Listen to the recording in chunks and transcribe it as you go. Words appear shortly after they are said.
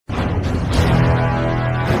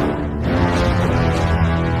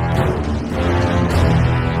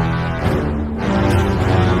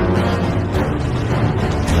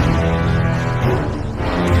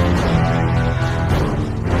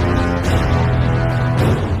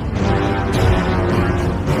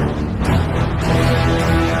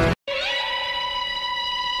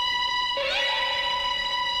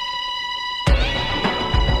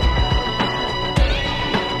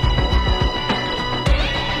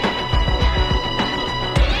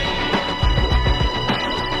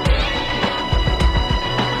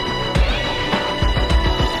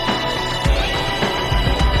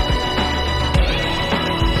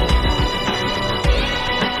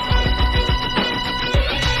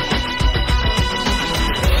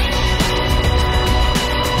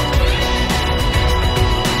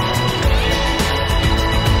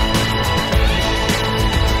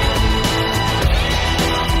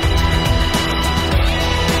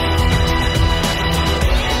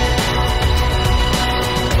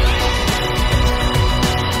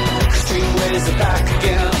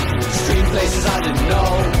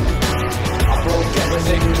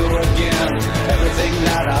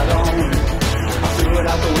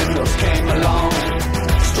came along.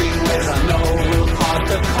 Streetways I know will part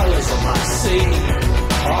the colors of my sea,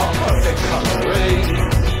 all perfect coloring.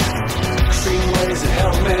 Streetways that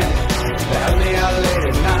help me out late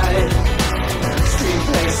at night. Street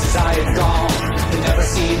places I had gone, had never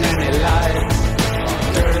seen any light.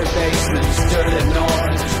 Dirty basements, dirty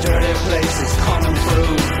noise, dirty places coming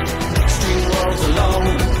through. Street worlds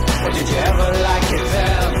alone, but did you ever like it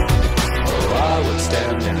then? Oh, I would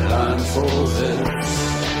stand in line for this.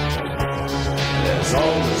 There's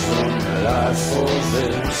always room in life for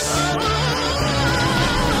this.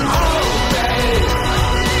 Oh, babe,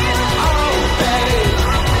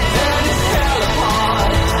 then it fell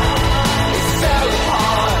apart. It fell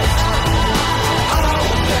apart. Oh,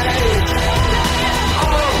 babe,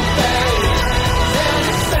 then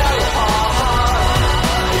it fell apart.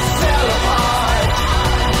 It fell apart.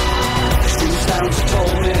 Street sounds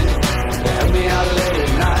told me, they had me out late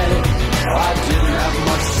at night. Oh, I didn't have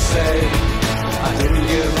much to say. I didn't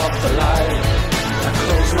give up the light. I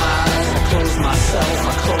closed my eyes, I closed myself,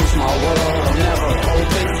 I closed my world. I'm never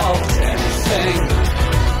open up to anything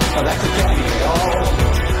that could get me at all.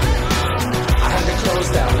 I had to close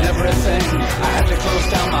down everything. I had to close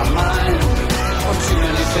down my mind. Oh, too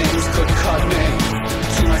many things could cut me.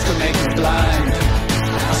 Too much could make me blind.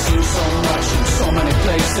 I've seen so much in so many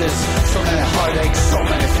places. So many heartaches, so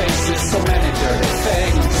many faces, so many dirty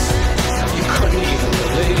things you couldn't even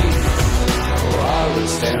believe. I would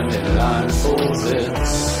stand in line for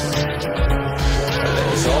this.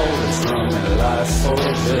 There's always room in life for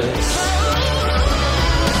this.